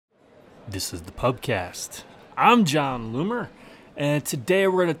This is the PUBCAST. I'm John Loomer, and today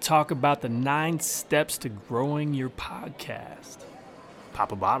we're going to talk about the 9 steps to growing your podcast.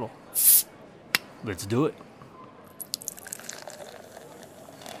 Pop a bottle. Let's do it.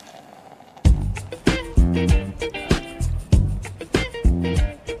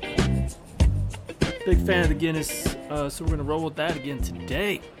 Big fan of the Guinness, so we're going to roll with that again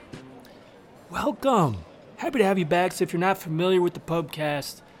today. Welcome. Happy to have you back. So if you're not familiar with the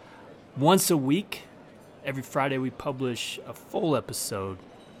PUBCAST, once a week, every Friday we publish a full episode,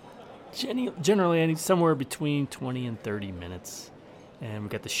 generally somewhere between 20 and 30 minutes. And we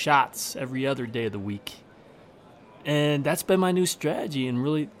got the shots every other day of the week. And that's been my new strategy, and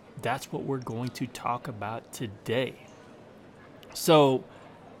really that's what we're going to talk about today. So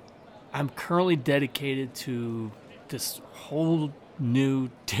I'm currently dedicated to this whole new,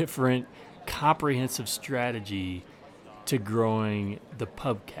 different, comprehensive strategy to growing the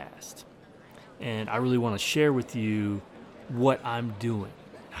PUBCAST. And I really want to share with you what I'm doing,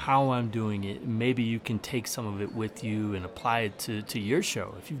 how I'm doing it. Maybe you can take some of it with you and apply it to your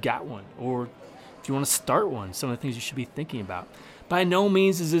show if you've got one, or if you want to start one, some of the things you should be thinking about. By no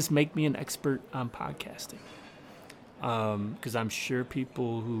means does this make me an expert on podcasting, because I'm sure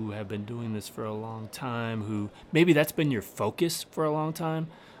people who have been doing this for a long time, who maybe that's been your focus for a long time,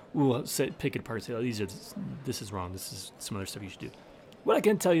 will pick it apart and say, oh, this is wrong. This is some other stuff you should do. What I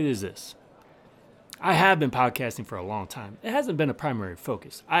can tell you is this. I have been podcasting for a long time. It hasn't been a primary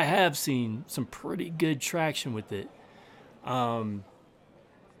focus. I have seen some pretty good traction with it. And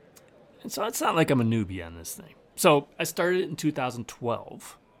so it's not like I'm a newbie on this thing. So I started it in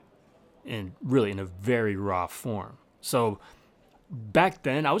 2012, and really in a very raw form. So back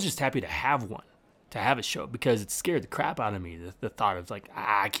then, I was just happy to have one. To have a show, because it scared the crap out of me, the thought of like,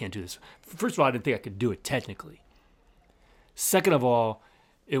 I can't do this. First of all, I didn't think I could do it technically. Second of all,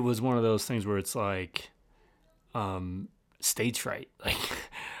 it was one of those things where it's like stage fright. Like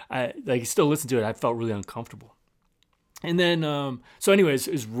I still listen to it, I felt really uncomfortable. And then so anyways,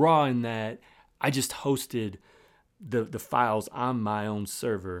 it was raw in that I just hosted the files on my own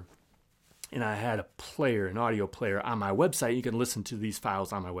server, and I had a player, an audio player on my website. You can listen to these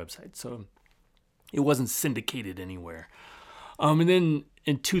files on my website. So it wasn't syndicated anywhere. And then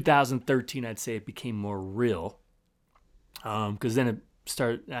in 2013, I'd say it became more real. Because then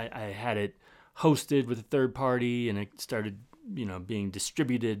I had it hosted with a third party, and it started, being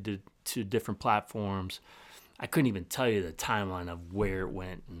distributed to different platforms. I couldn't even tell you the timeline of where it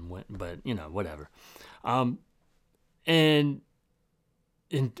went, but whatever. And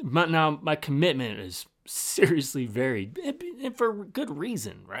now my commitment is seriously varied, and for good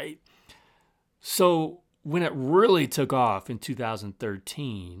reason, right? So when it really took off in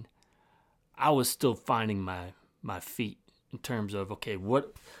 2013, I was still finding my feet in terms of, okay,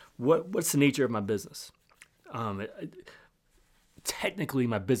 what's the nature of my business? Technically,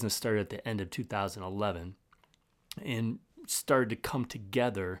 my business started at the end of 2011 and started to come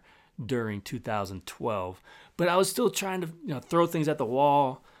together during 2012. But I was still trying to throw things at the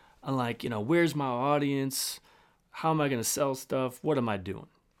wall. I'm like, where's my audience? How am I going to sell stuff? What am I doing?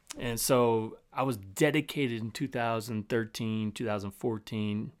 And so I was dedicated in 2013,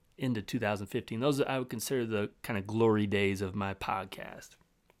 2014, into 2015. Those I would consider the kind of glory days of my podcast.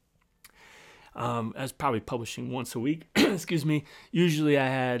 I was probably publishing once a week. Excuse me. Usually I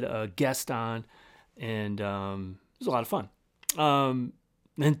had a guest on, and it was a lot of fun.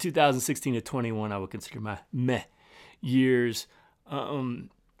 Then 2016 to 21, I would consider my meh years.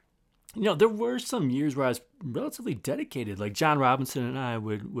 There were some years where I was relatively dedicated. Like John Robinson and I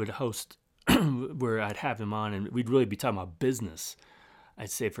would host where I'd have him on, and we'd really be talking about business.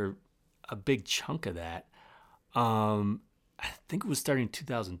 I'd say for a big chunk of that. I think it was starting in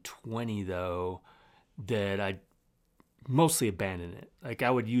 2020, though, that I mostly abandoned it. Like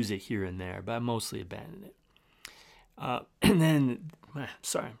I would use it here and there, but I mostly abandoned it. And then,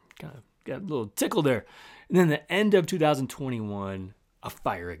 sorry, kind of got a little tickle there. And then the end of 2021, a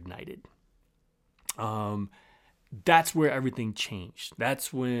fire ignited. That's where everything changed.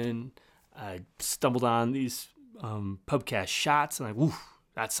 That's when I stumbled on these PUBCAST shots, and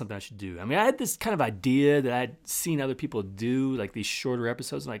that's something I should do. I mean, I had this kind of idea that I'd seen other people do, like these shorter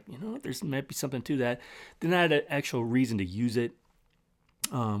episodes. Like, there might be something to that. Then I had an actual reason to use it.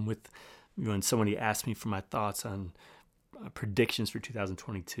 With when somebody asked me for my thoughts on predictions for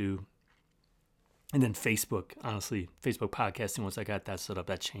 2022. And then Facebook, honestly, Facebook podcasting, once I got that set up,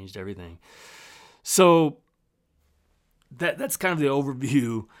 that changed everything. So that's kind of the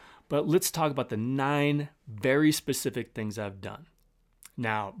overview, but let's talk about the 9 very specific things I've done.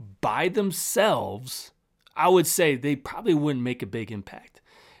 Now, by themselves, I would say they probably wouldn't make a big impact.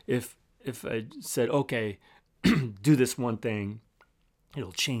 If if I said, okay, do this one thing,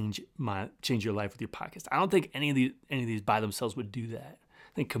 it'll change your life with your podcast. I don't think any of these by themselves would do that.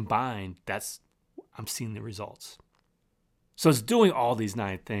 I think combined, I'm seeing the results. So it's doing all these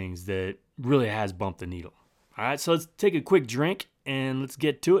 9 things that really has bumped the needle. All right, so let's take a quick drink and let's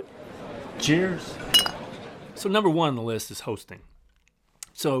get to it. Cheers. So number 1 on the list is hosting.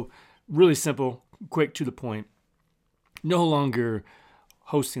 So really simple, quick, to the point. No longer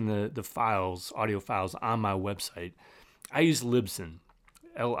hosting the files, audio files on my website. I use Libsyn,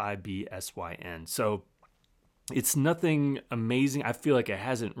 Libsyn. So it's nothing amazing. I feel like it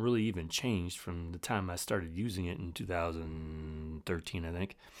hasn't really even changed from the time I started using it in 2013, I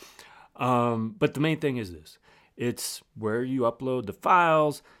think. But the main thing is this. It's where you upload the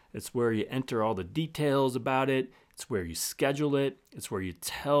files. It's where you enter all the details about it. It's where you schedule it. It's where you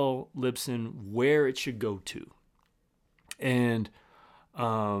tell Libsyn where it should go to. And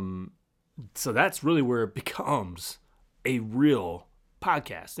so that's really where it becomes a real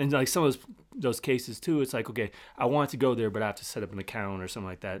podcast. And like some of those cases too, it's like, okay, I want to go there, but I have to set up an account or something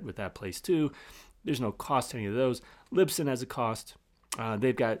like that with that place too. There's no cost to any of those. Libsyn has a cost.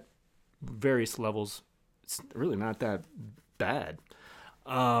 They've got various levels. It's really not that bad.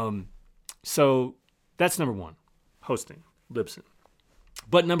 So that's number 1, hosting, Libsyn.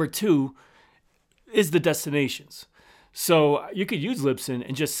 But number 2 is the destinations. So you could use Libsyn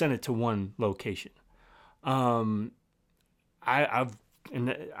and just send it to one location. I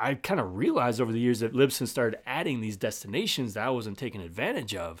kind of realized over the years that Libsyn started adding these destinations that I wasn't taking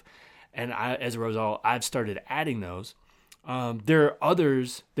advantage of, and as a result, I've started adding those. There are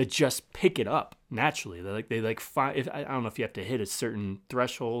others that just pick it up naturally. They find. I don't know if you have to hit a certain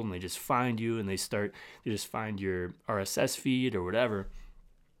threshold, and they just find you, and they just find your RSS feed or whatever.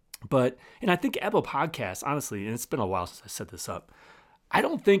 And I think Apple Podcasts, honestly, and it's been a while since I set this up, I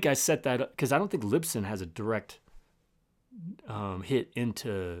don't think I set that up because I don't think Libsyn has a direct hit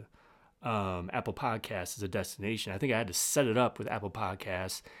into Apple Podcasts as a destination. I think I had to set it up with Apple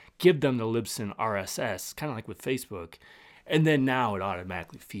Podcasts, give them the Libsyn RSS, kind of like with Facebook, and then now it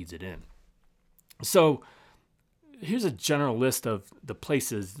automatically feeds it in. So here's a general list of the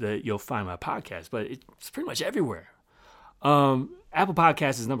places that you'll find my podcast, but it's pretty much everywhere. Apple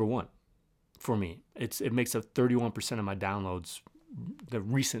Podcasts is number 1 for me. It makes up 31% of my downloads, the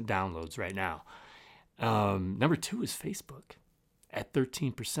recent downloads right now. Number 2 is Facebook at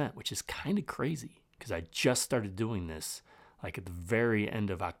 13%, which is kind of crazy because I just started doing this like at the very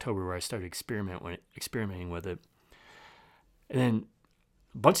end of October where I started experimenting with it. And then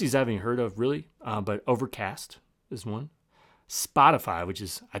a bunch of these I haven't heard of really, but Overcast is one. Spotify, which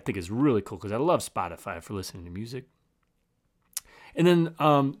I think is really cool because I love Spotify for listening to music. And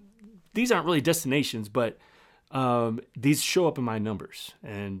then these aren't really destinations, but these show up in my numbers,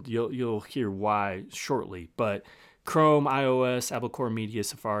 and you'll hear why shortly. But Chrome, iOS, Apple Core Media,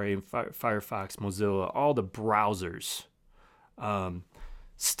 Safari, Firefox, Mozilla, all the browsers,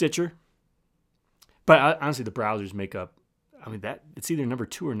 Stitcher. But honestly, the browsers make up. I mean, that it's either number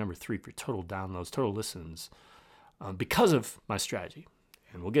 2 or number 3 for total downloads, total listens, because of my strategy,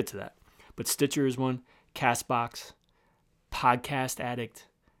 and we'll get to that. But Stitcher is one, Castbox, Podcast Addict,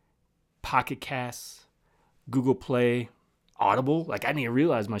 Pocket Casts, Google Play, Audible. Like, I didn't even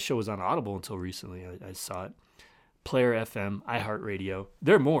realize my show was on Audible until recently. I saw it. Player FM, iHeartRadio.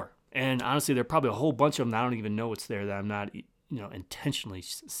 There are more. And honestly, there are probably a whole bunch of them that I don't even know what's there, that I'm not, intentionally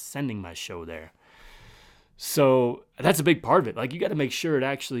sending my show there. So that's a big part of it. Like, you got to make sure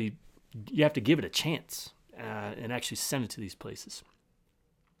you have to give it a chance and actually send it to these places.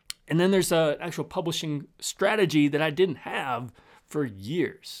 And then there's an actual publishing strategy that I didn't have for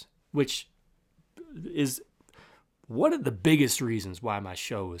years, which is one of the biggest reasons why my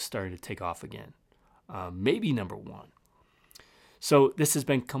show is starting to take off again. Maybe number 1. So this has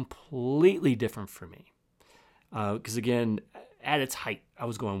been completely different for me. Because again, at its height, I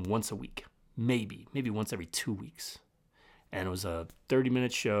was going once a week, maybe once every 2 weeks. And it was a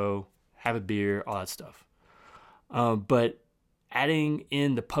 30-minute show, have a beer, all that stuff. But adding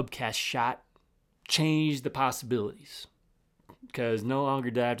in the PUBCAST shot changed the possibilities, because no longer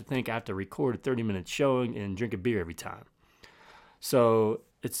did I have to think I have to record a 30-minute show and drink a beer every time. So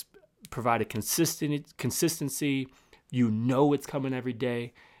it's provided consistency. It's coming every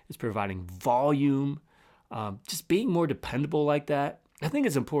day. It's providing volume. Just being more dependable like that. I think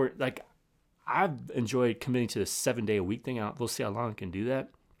it's important. Like, I've enjoyed committing to the 7-day-a-week thing. We'll see how long I can do that.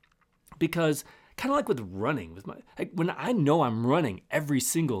 Because kind of like with running, when I know I'm running every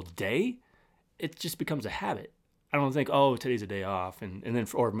single day, it just becomes a habit. I don't think, today's a day off, and then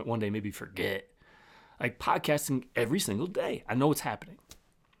or one day maybe forget. Like, podcasting every single day, I know what's happening.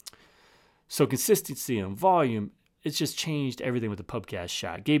 So consistency and volume, it's just changed everything with the PUBCAST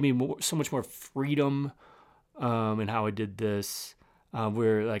shot. It gave me so much more freedom in how I did this.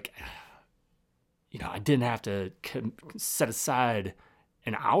 Where like, I didn't have to set aside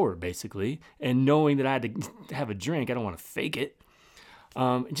an hour basically, and knowing that I had to have a drink, I don't want to fake it.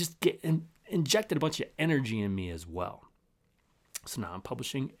 And just injected a bunch of energy in me as well. So now I'm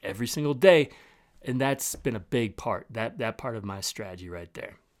publishing every single day, and that's been a big part, that part of my strategy right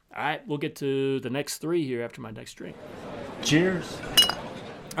there. All right, we'll get to the next 3 here after my next drink. Cheers.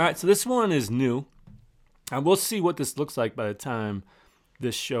 All right, so this one is new. And we'll see what this looks like by the time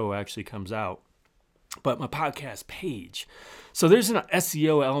this show actually comes out. But my podcast page. So there's an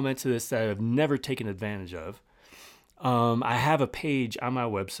SEO element to this that I've never taken advantage of. I have a page on my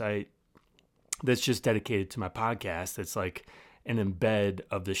website that's just dedicated to my podcast. It's like an embed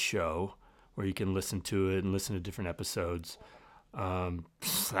of the show where you can listen to it and listen to different episodes.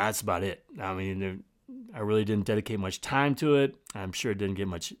 That's about it. I mean, I really didn't dedicate much time to it. I'm sure it didn't get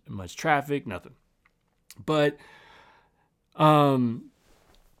much traffic, nothing. But I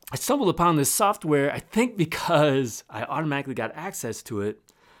stumbled upon this software, I think because I automatically got access to it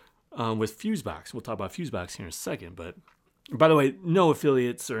with Fusebox. We'll talk about Fusebox here in a second. But by the way, no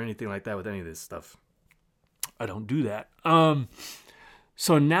affiliates or anything like that with any of this stuff. I don't do that.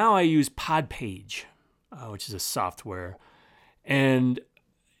 So now I use Podpage, which is a software. And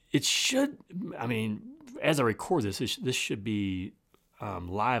it should, as I record this should be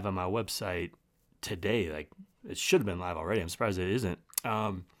live on my website today. Like, it should have been live already. I'm surprised it isn't.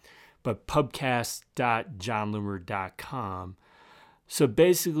 But pubcast.johnloomer.com. So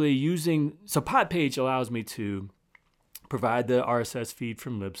basically Podpage allows me to provide the RSS feed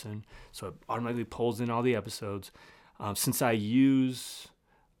from Libsyn. So it automatically pulls in all the episodes. Since I use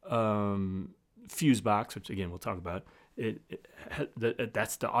Fusebox, which again we'll talk about,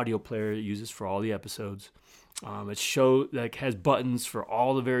 that's the audio player it uses for all the episodes. It has buttons for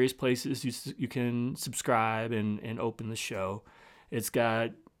all the various places you can subscribe and open the show. It's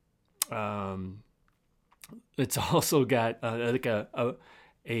got it's also got a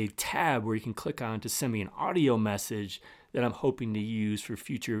tab where you can click on to send me an audio message that I'm hoping to use for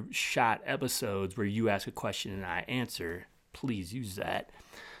future shot episodes where you ask a question and I answer. Please use that.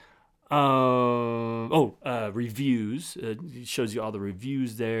 Reviews. It shows you all the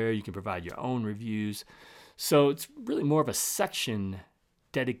reviews there. You can provide your own reviews. So it's really more of a section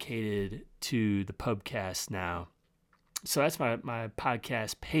dedicated to the PUBCAST now. So that's my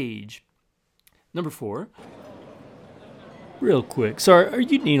podcast page. Number 4. Real quick. So are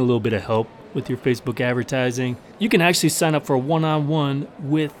you needing a little bit of help with your Facebook advertising? You can actually sign up for a one-on-one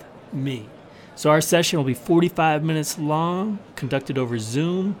with me. So our session will be 45 minutes long, conducted over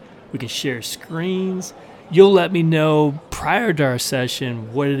Zoom. We can share screens. You'll let me know prior to our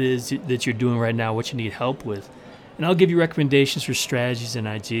session what it is that you're doing right now, what you need help with. And I'll give you recommendations for strategies and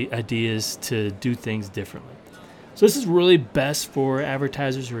ideas to do things differently. So this is really best for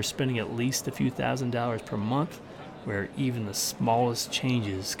advertisers who are spending at least a few $1,000s per month, where even the smallest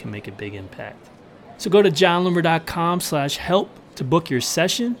changes can make a big impact. So go to johnloomer.com/help to book your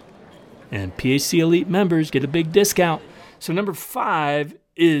session, and PHC Elite members get a big discount. So number 5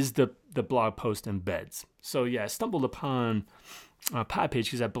 is the blog post embeds. So yeah, I stumbled upon Podpage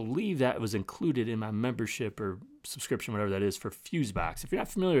because I believe that was included in my membership or subscription, whatever that is, for Fusebox. If you're not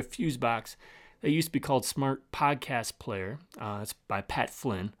familiar with Fusebox, they used to be called Smart Podcast Player. It's by Pat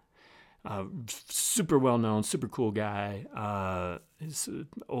Flynn. Super well known, super cool guy. He's an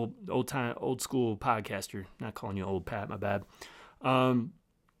old school podcaster. Not calling you old, Pat. My bad.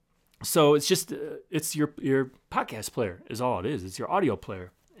 So it's just it's your podcast player is all it is. It's your audio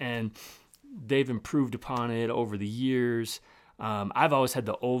player, and they've improved upon it over the years. I've always had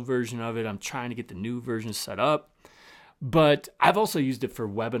the old version of it. I'm trying to get the new version set up. But I've also used it for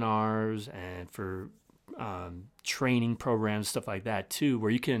webinars and for training programs, stuff like that too, where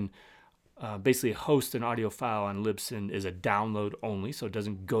you can basically host an audio file on Libsyn as a download only, so it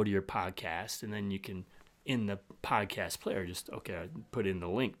doesn't go to your podcast, and then you can, in the podcast player, put in the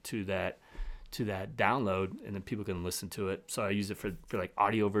link to that download, and then people can listen to it. So I use it for like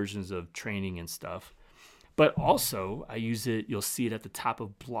audio versions of training and stuff. But also I use it, you'll see it at the top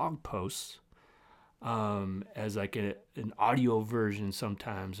of blog posts, as like an audio version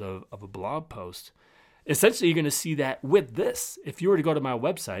sometimes of a blog post. Essentially, you're going to see that with this. If you were to go to my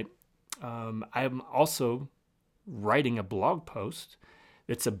website, I'm also writing a blog post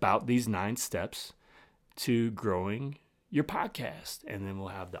that's about these 9 steps to growing your podcast. And then we'll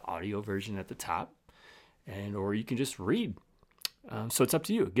have the audio version at the top, or you can just read. So it's up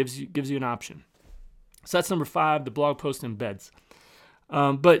to you. It gives you an option. So that's number 5, the blog post embeds.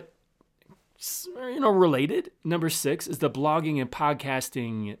 But related, number 6 is the blogging and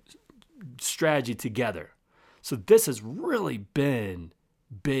podcasting strategy together. So this has really been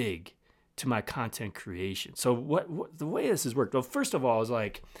big to my content creation. So what the way this has worked, well, first of all, is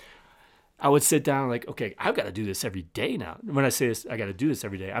like, I would sit down like, okay, I've got to do this every day now. When I say this, I got to do this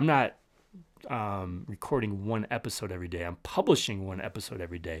every day. I'm not recording one episode every day. I'm publishing one episode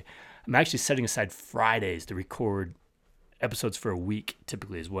every day. I'm actually setting aside Fridays to record episodes for a week,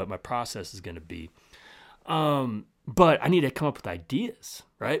 typically, is what my process is going to be. But I need to come up with ideas,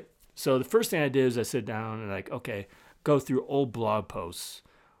 right? So the first thing I did is I sit down and like, okay, go through old blog posts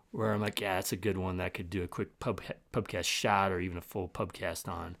where I'm like, yeah, that's a good one that I could do a quick PUBCAST shot or even a full PUBCAST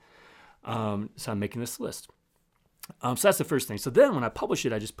on. So I'm making this list. So that's the first thing. So then when I publish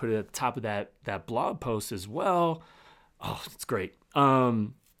it, I just put it at the top of that blog post as well. Oh, it's great.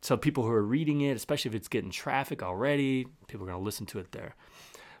 So people who are reading it, especially if it's getting traffic already, people are going to listen to it there.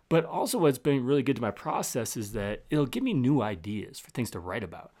 But also what's been really good to my process is that it'll give me new ideas for things to write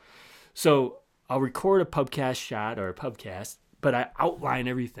about. So I'll record a PUBCAST shot or a PUBCAST, but I outline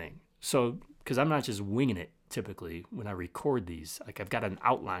everything. So, because I'm not just winging it typically when I record these. Like, I've got an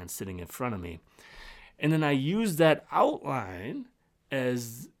outline sitting in front of me. And then I use that outline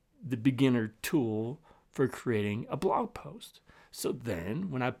as the beginner tool for creating a blog post. So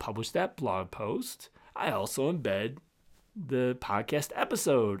then when I publish that blog post, I also embed the podcast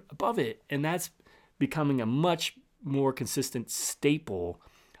episode above it. And that's becoming a much more consistent staple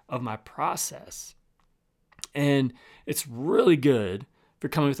of my process. And it's really good for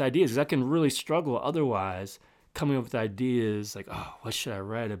coming with ideas, because I can really struggle otherwise coming up with ideas like, oh, what should I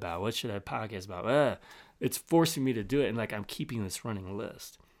write about? What should I podcast about? It's forcing me to do it, and like I'm keeping this running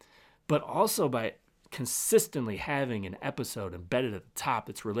list. But also by consistently having an episode embedded at the top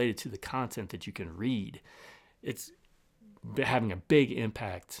that's related to the content that you can read, it's having a big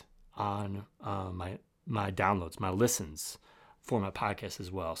impact on my downloads, my listens for my podcast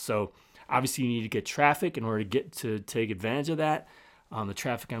as well. So obviously you need to get traffic in order to take advantage of that. The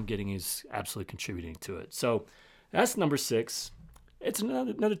traffic I'm getting is absolutely contributing to it. So that's number 6. It's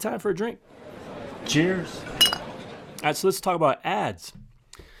another time for a drink. Cheers. All right, so let's talk about ads.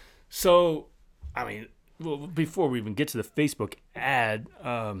 So, before we even get to the Facebook ad,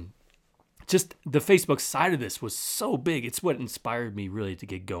 just the Facebook side of this was so big. It's what inspired me really to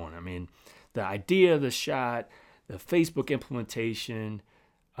get going. I mean, the idea, the shot, the Facebook implementation,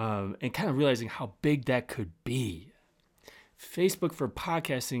 and kind of realizing how big that could be. Facebook for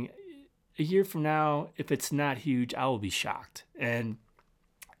podcasting, a year from now, if it's not huge, I will be shocked. And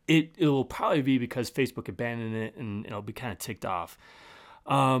it will probably be because Facebook abandoned it and it'll be kind of ticked off.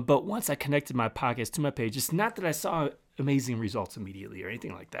 But once I connected my podcast to my page, it's not that I saw amazing results immediately or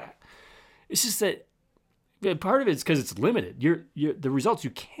anything like that. It's just that part of it is because it's limited. The results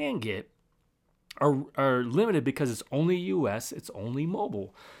you can get are limited because it's only US, it's only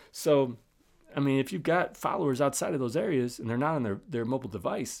mobile. So, if you've got followers outside of those areas and they're not on their mobile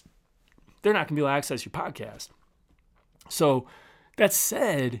device, they're not going to be able to access your podcast. So that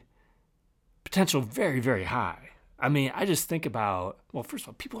said, potential very, very high. I just think about, well, first of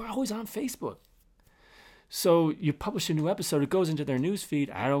all, people are always on Facebook. So you publish a new episode, it goes into their newsfeed.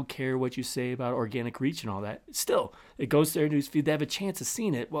 I don't care what you say about organic reach and all that. Still, it goes to their newsfeed. They have a chance of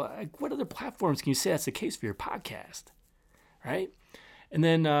seeing it. Well, what other platforms can you say that's the case for your podcast, right? And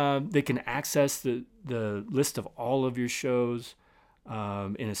then they can access the list of all of your shows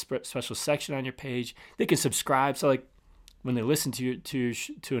in a special section on your page. They can subscribe. So like when they listen to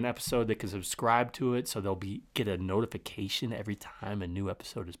an episode, they can subscribe to it. So they'll get a notification every time a new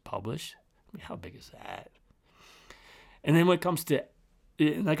episode is published. How big is that? And then when it comes to,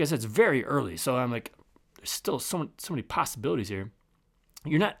 like I said, it's very early. So I'm like, there's still so many possibilities here.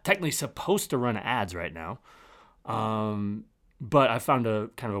 You're not technically supposed to run ads right now. But I found a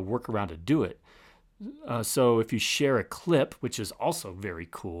kind of a workaround to do it. So if you share a clip, which is also very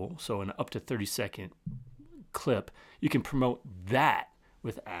cool, so an up to 30-second clip, you can promote that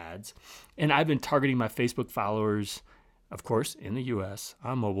with ads. And I've been targeting my Facebook followers, of course, in the US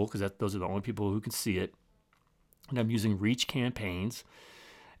on mobile, because those are the only people who can see it. And I'm using reach campaigns.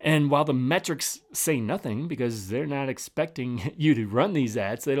 And while the metrics say nothing, because they're not expecting you to run these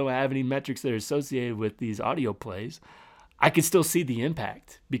ads, they don't have any metrics that are associated with these audio plays, I can still see the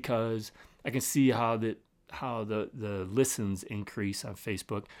impact because I can see how the listens increase on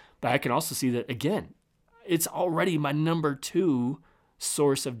Facebook. But I can also see that, again, it's already my number 2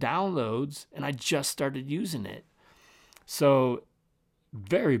 source of downloads, and I just started using it. So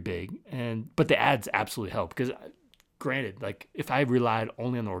very big. But the ads absolutely help because, granted, like if I relied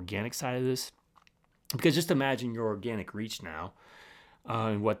only on the organic side of this, because just imagine your organic reach now.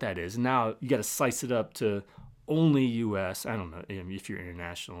 and what that is. And now you got to slice it up to only U.S. I don't know if you're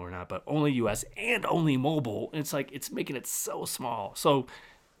international or not, but only U.S. and only mobile. And it's like it's making it so small, so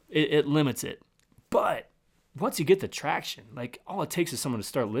it limits it. But once you get the traction, like all it takes is someone to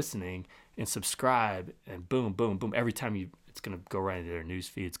start listening and subscribe, and boom, boom, boom. Every time it's going to go right into their news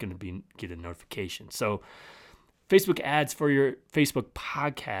feed. It's going to get a notification. So Facebook ads for your Facebook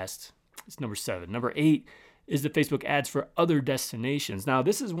podcast is number 7. Number 8 is the Facebook ads for other destinations. Now,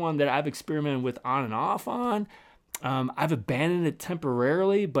 this is one that I've experimented with on and off on. I've abandoned it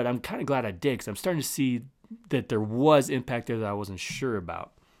temporarily, but I'm kind of glad I did because I'm starting to see that there was impact there that I wasn't sure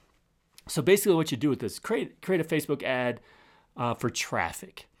about. So basically what you do with this, create a Facebook ad for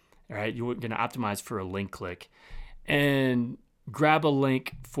traffic. All right, you're going to optimize for a link click and grab a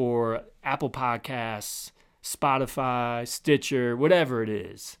link for Apple Podcasts, Spotify, Stitcher, whatever it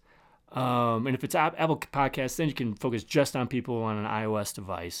is. And if it's Apple Podcasts, then you can focus just on people on an iOS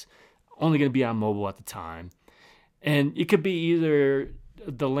device, only going to be on mobile at the time. And it could be either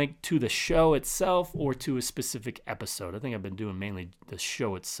the link to the show itself or to a specific episode. I think I've been doing mainly the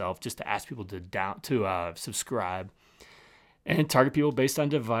show itself just to ask people to subscribe and target people based on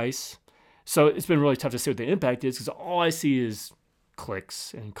device. So it's been really tough to say what the impact is because all I see is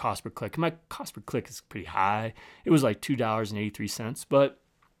clicks and cost per click. My cost per click is pretty high. It was like $2.83. But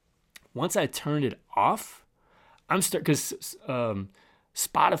once I turned it off, because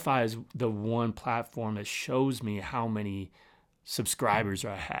Spotify is the one platform that shows me how many subscribers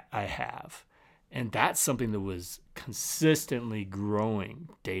I have. And that's something that was consistently growing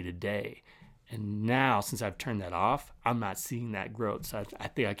day to day. And now, since I've turned that off, I'm not seeing that growth. So I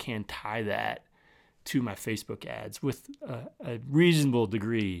think I can tie that to my Facebook ads with a reasonable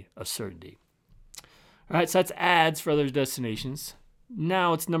degree of certainty. All right, so that's ads for other destinations.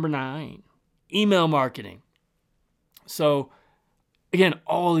 Now it's number 9, email marketing. So again,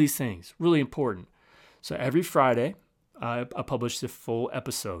 all these things, really important. So every Friday, I publish the full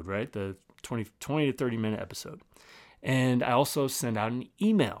episode, right? The 20 to 30 minute episode. And I also send out an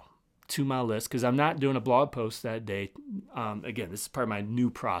email to my list because I'm not doing a blog post that day. Again, this is part of my new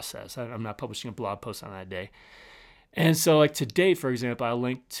process. I'm not publishing a blog post on that day. And so like today, for example, I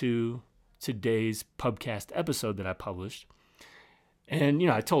linked to today's PUBCAST episode that I published. And,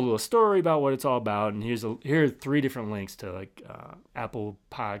 I told a little story about what it's all about. And here are 3 different links to like Apple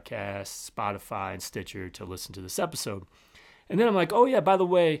Podcasts, Spotify, and Stitcher to listen to this episode. And then I'm like, oh yeah, by the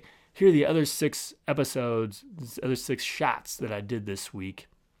way, here are the other 6 episodes, other 6 shots that I did this week.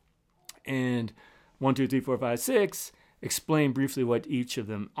 And 1, 2, 3, 4, 5, 6, explain briefly what each of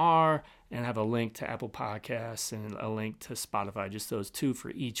them are, and have a link to Apple Podcasts and a link to Spotify, just those 2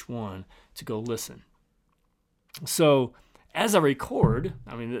 for each one to go listen. So as I record,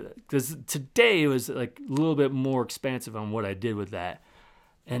 because today was like a little bit more expansive on what I did with that.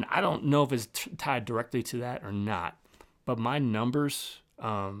 And I don't know if it's tied directly to that or not, but my numbers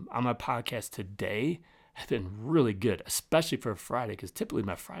on my podcast today have been really good, especially for a Friday, because typically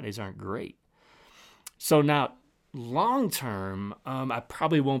my Fridays aren't great. So now, long term, I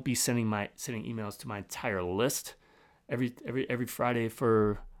probably won't be sending emails to my entire list every Friday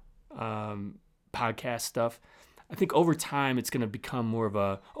for podcast stuff. I think over time it's going to become more of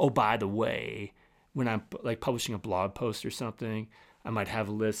a, oh, by the way, when I'm like publishing a blog post or something, I might have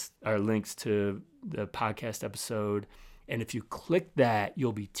a list or links to the podcast episode. And if you click that,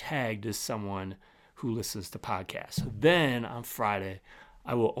 you'll be tagged as someone who listens to podcasts. So then on Friday,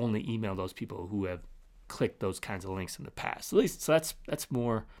 I will only email those people who have clicked those kinds of links in the past. At least, so that's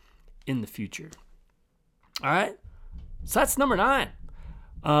more in the future. All right. So that's number 9.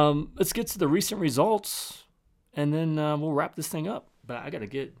 Let's get to the recent results, and then we'll wrap this thing up. But I got to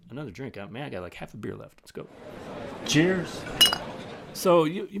get another drink out. Man, I got like half a beer left. Let's go. Cheers. So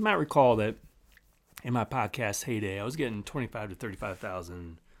you might recall that in my podcast heyday, I was getting 25 to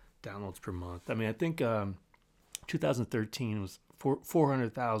 35,000 downloads per month. I think 2013 was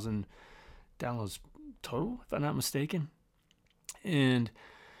 400,000 downloads total, if I'm not mistaken. And,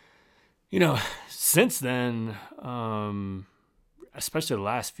 since then, especially the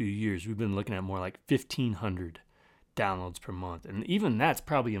last few years, we've been looking at more like 1,500 downloads per month. And even that's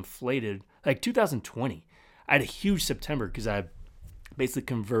probably inflated. Like 2020, I had a huge September because I basically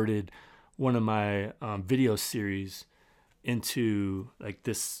converted one of my video series into like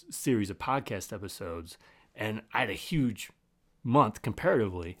this series of podcast episodes. And I had a huge month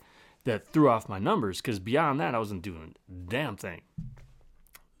comparatively that threw off my numbers because beyond that, I wasn't doing a damn thing.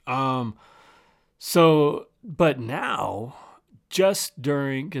 But now,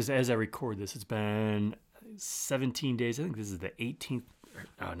 because as I record this, it's been 17 days. I think this is the 18th or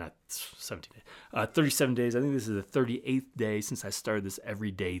not 17 days, 37 days. I think this is the 38th day since I started this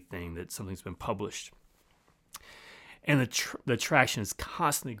everyday thing that something's been published. And the traction is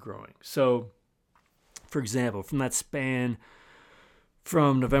constantly growing. So, for example, from that span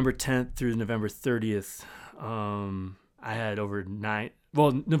from November 10th through November 30th, I had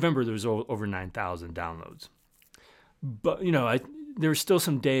November there was over 9,000 downloads. But, there were still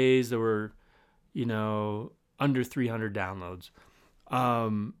some days that were, under 300 downloads.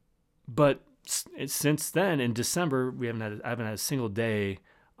 But since then, in December, I haven't had a single day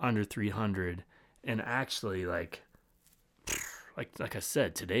under 300. And actually, like I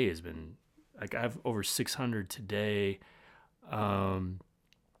said, today has been, I have over 600 today. And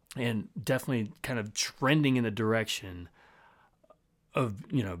definitely kind of trending in the direction of,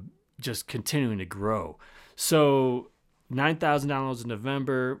 just continuing to grow. So 9,000 downloads in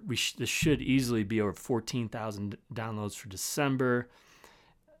November. This should easily be over 14,000 downloads for December.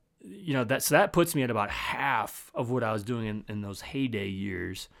 So that puts me at about half of what I was doing in those heyday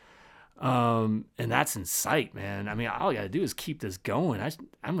years. And that's in sight, man. I mean, all I got to do is keep this going. It's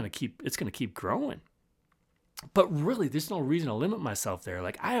going to keep growing. But really, there's no reason to limit myself there.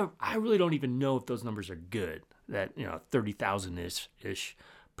 Like, I really don't even know if those numbers are good, that, 30,000-ish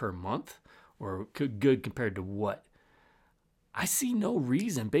per month, or good compared to what. I see no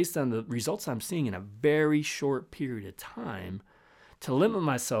reason, based on the results I'm seeing in a very short period of time, to limit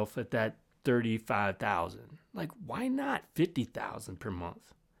myself at that 35,000. Like, why not 50,000 per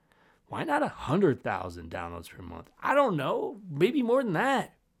month? Why not 100,000 downloads per month? I don't know. Maybe more than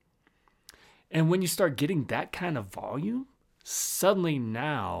that. And when you start getting that kind of volume, suddenly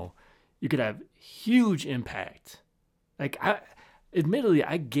now you could have huge impact. Like, admittedly,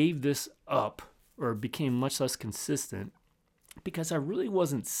 I gave this up, or became much less consistent, because I really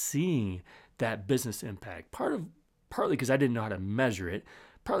wasn't seeing that business impact. Partly because I didn't know how to measure it,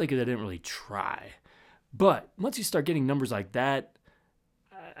 partly because I didn't really try. But once you start getting numbers like that,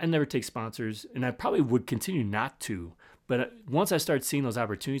 I never take sponsors, and I probably would continue not to. But once I start seeing those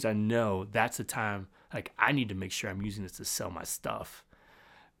opportunities, I know that's the time, like, I need to make sure I'm using this to sell my stuff,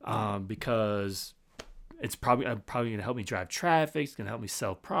 because it's probably going to help me drive traffic. It's going to help me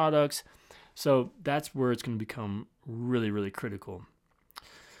sell products. So that's where it's going to become really, really critical.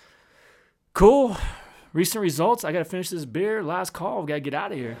 Cool. Recent results. I got to finish this beer. Last call. We got to get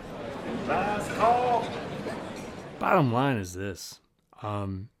out of here. Last call. Bottom line is this. I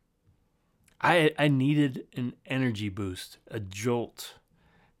needed an energy boost, a jolt,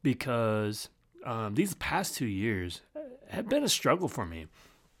 because these past 2 years have been a struggle for me.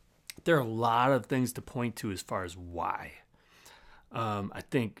 There are a lot of things to point to as far as why. I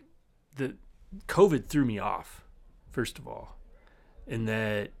think that COVID threw me off, first of all, in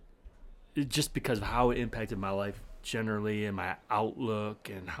that just because of how it impacted my life generally, and my outlook,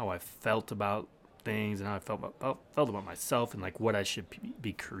 and how I felt about things, and how I felt about myself, and like what I should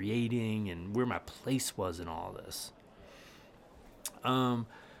be creating, and where my place was in all this. I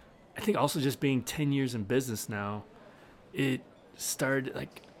think also just being 10 years in business now, it started,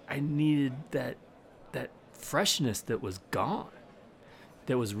 like, I needed that freshness that was gone,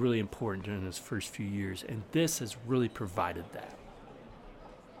 that was really important during those first few years, and this has really provided that.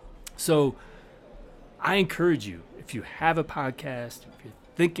 So I encourage you, if you have a podcast, if you're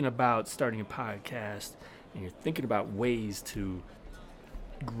thinking about starting a podcast, and you're thinking about ways to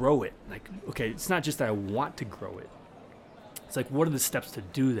grow it, like, okay, it's not just that I want to grow it. It's like, what are the steps to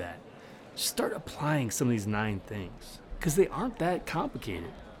do that? Start applying some of these 9 things, because they aren't that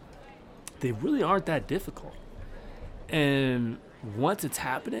complicated. They really aren't that difficult. And once it's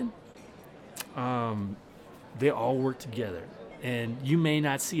happening, they all work together. And you may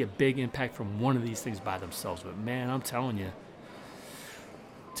not see a big impact from one of these things by themselves, but man, I'm telling you,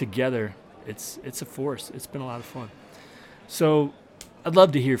 together, it's a force. It's been a lot of fun. So I'd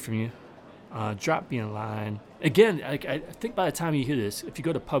love to hear from you. Drop me a line. Again, I think by the time you hear this, if you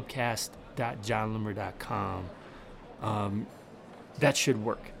go to pubcast.johnlimmer.com, that should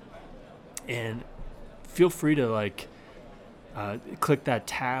work. And feel free to click that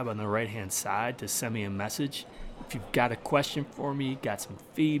tab on the right-hand side to send me a message. If you've got a question for me, got some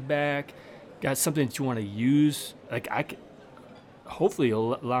feedback, got something that you want to use, hopefully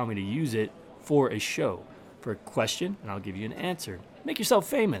you'll allow me to use it for a show, for a question, and I'll give you an answer. Make yourself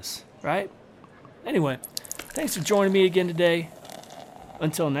famous, right? Anyway, thanks for joining me again today.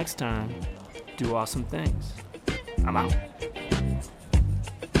 Until next time, do awesome things. I'm out.